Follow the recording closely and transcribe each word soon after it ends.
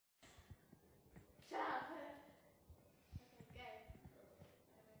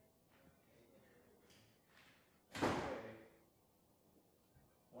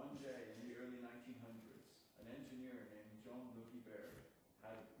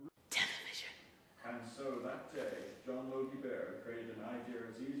Bear created an idea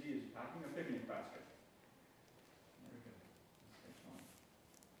as easy as packing a picnic basket. There we go.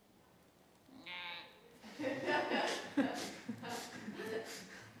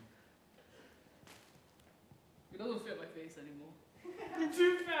 It doesn't fit my face anymore. You're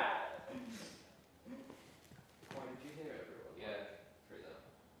too fat! Why did you hear everyone? Yeah, pretty that.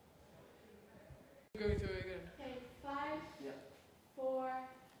 Go to it again. Okay, 5, Yeah. 4,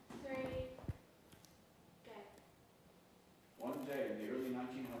 3, go. One day in the early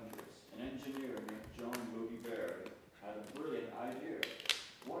 1900s, an engineer named YOGI had a brilliant idea.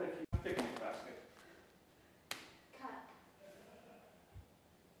 What if you had a picnic basket? Cut.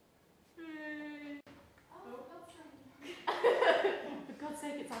 Oh, God's sake. For God's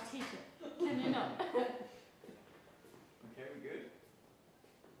sake, it's our teacher. Can you not? Okay, we good?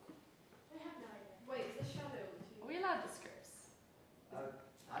 I have no idea. Wait, is the shadow? Are we allowed to curse?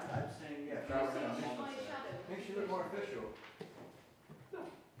 I'm saying, yeah, Can you see my shadow? makes you look more official.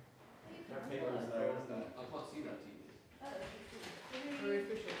 There are papers there, isn't it? I can't see that TV. Very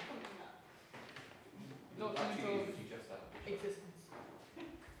official. Not That until TV that you just had. existence.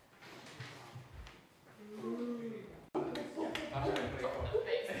 That's very cool.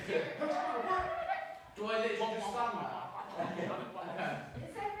 Do I literally just stand there?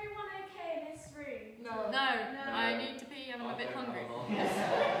 Is everyone okay in this room? No. No, I need to pee and I'm a bit hungry. 5,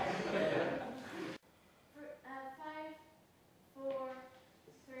 4,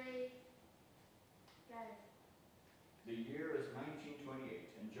 3, go. The year is 1928,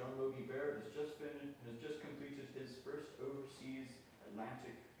 and YOGI has just completed his first overseas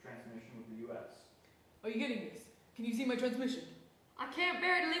Atlantic transmission with the U.S. Are you getting this? Can you see my transmission? I can't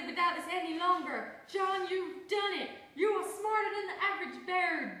bear to live without this any longer. John, you've done it. You are smarter than the average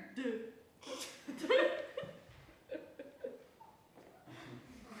bird.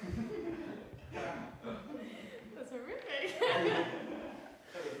 That's horrific. That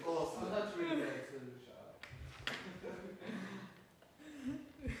was awesome. That's really great to shut up.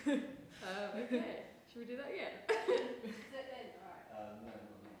 Okay, should we do that again? Is it in? Alright. No.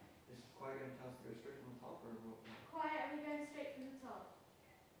 Is Quiet going to tell us to go straight from the top or what? Quiet, are we going straight from the top?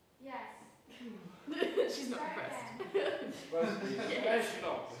 Yes. She's not Start impressed. again. Where's she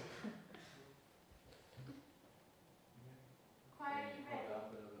not? Quiet, are you ready? Up a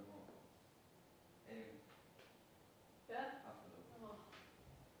little bit more. Anyway, Yeah? up a little bit. Oh.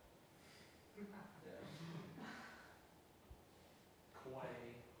 Yeah.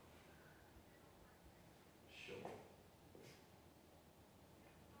 Quay. Sure.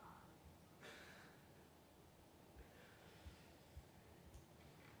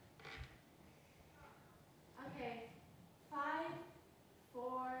 Okay. 5,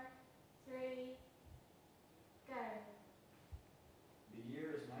 4, 3, go. The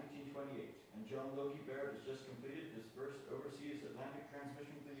year is 1928, and YOGI has just completed his first overseas Atlantic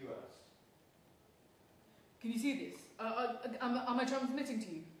transmission with the U.S. Can you see this? Am I transmitting to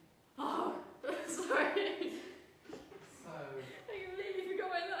you? Oh, sorry. So. I completely forgot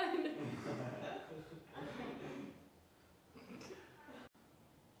my line.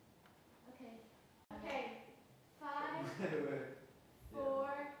 Okay. Okay. 5, 4,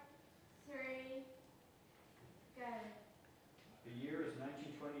 3, go. The year is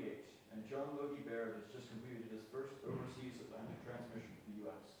 1928, and YOGI has just completed his first overseas Atlantic transmission with the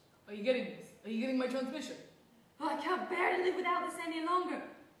U.S. Are you getting this? Are you getting my transmission? Oh, I can't bear to live without this any longer.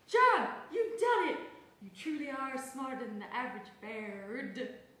 John, you've done it. You truly are smarter than the average bird.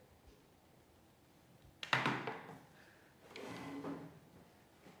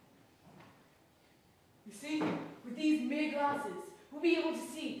 You see, with these mere glasses, we'll be able to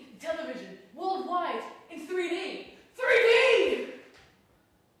see television worldwide in 3D. 3D!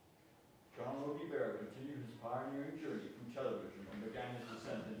 YOGI continued his pioneering journey from television and began his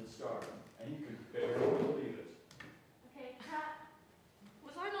descent into stardom, and he could barely believe it. Okay, cut.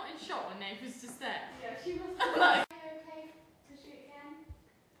 Was I not in shot when Nate was just there? Yeah, she was. Are you okay to shoot again?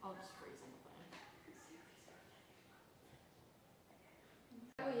 I'll just freeze on the phone.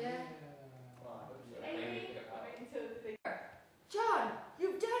 Oh, yeah. Amy? Wait until the thing. John,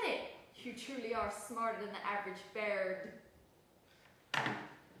 you've done it. You truly are smarter than the average bird.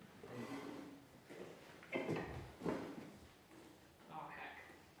 Oh, heck.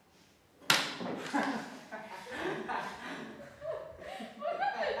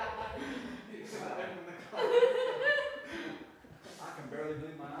 I can barely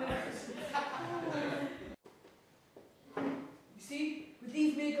believe my eyes. You see, with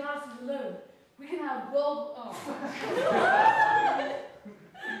these mere glasses alone, we can have world. Oh.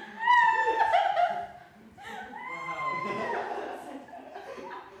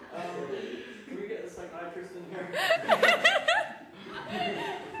 Can we get a psychiatrist in here?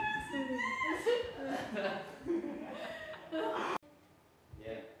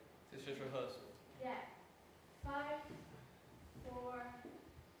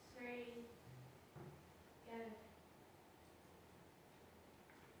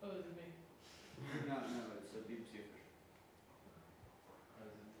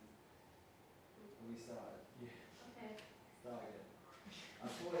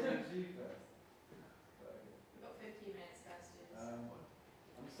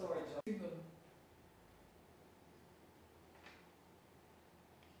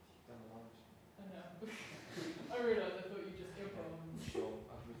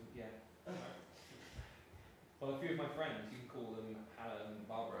 my friends, you can call them Hannah and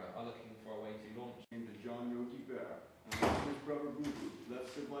Barbara, are looking for a way to launch. Named John Yogi Bear, and his brother Boo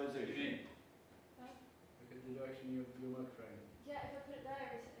left civilization. Look at the direction you work training. Yeah, if I put it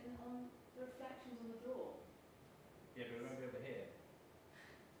there, it's on the reflections on the door. Yeah, but it won't be over here.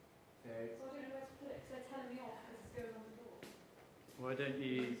 So I don't know where to put it because they're telling me off because it's going on the door. Why don't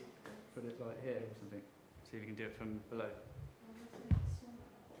you put it like here or something? See if you can do it from below. I'm going to make it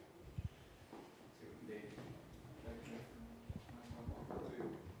smaller. See what we can do.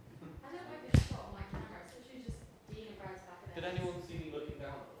 I don't like this shot on my camera, especially just being embarrassed back of Did anyone see me looking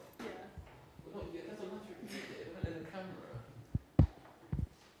down? Yeah. Well, no, yeah, that's a matter of it went in the camera.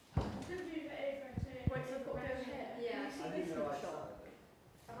 Could move it over to. Wait, so I've got to go here? Yeah. Can you see this from the shot?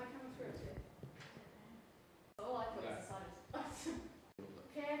 Am I coming through it? All I thought was silence.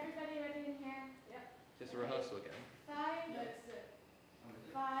 Okay, everybody ready in here? Yep. Just a rehearsal again. 5, Let's do it.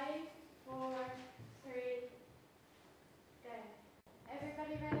 5, 4, 3, go.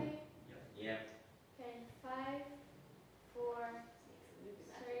 Everybody ready? Yeah. Okay, 5, 4,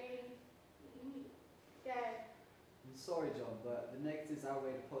 3, go. I'm sorry, John, but the negatives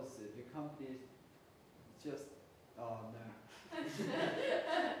outweigh the positive. Your company is just. Oh no.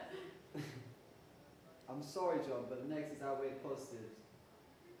 I'm sorry, John, but the negatives outweigh the positives.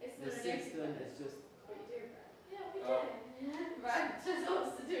 It's The not a negative. system is just. What you do, Brad. Yeah, we did. Right, just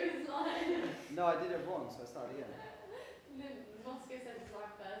wants to do his line. No, I did it wrong, so I started again. Moscow said his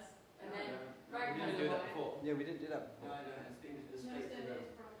life first, and No, then no. right You now didn't do that before. Yeah, we didn't do that No, before. I don't. It's been No, it's straight going through.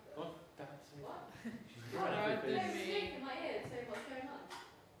 to private. God, that's me. What? She's Oh, right Right, everything. there's then. snake in my ear, so what's going on?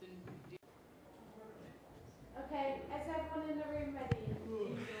 Okay, is everyone in the room ready?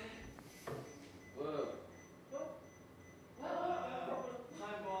 Whoa.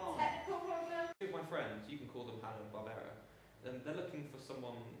 Time bomb. Technical problem? Two of my friends, you can call them Hannah and Barbara. They're looking for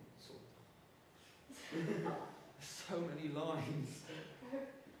someone sort of. So many lines.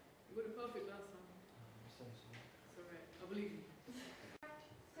 You got it perfect last time. I'm so sorry. It's alright. I believe you.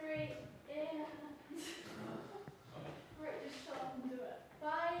 3, in. Right, just shut up and do it. 5,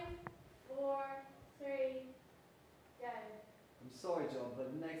 4, 3, go. I'm sorry, John,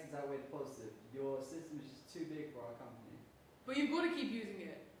 but the negatives outweigh the positive. Your system is just too big for our company. But you've got to keep using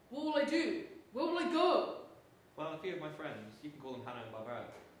it. What will I do? Where will I go? Well, a few of my friends, you can call them Hannah and Barbara,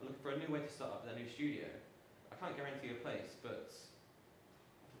 are looking for a new way to start up their new studio. I can't guarantee a place, but.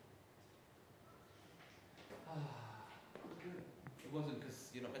 It wasn't because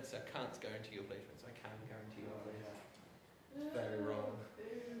you're not meant to say I can't guarantee your place, so I can guarantee your place. Very wrong.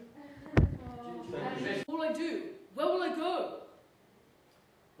 What will I do? Where will I go?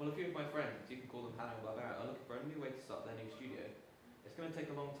 Well, a few of my friends, you can call them Hannah and Barbara, are looking for a new way to start their new studio. It's going to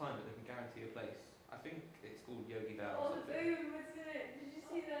take a long time, but they can guarantee a place. I think it's called YOGI Bear or Oh, the something. boom, wasn't it? Did you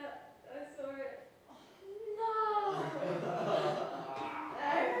see the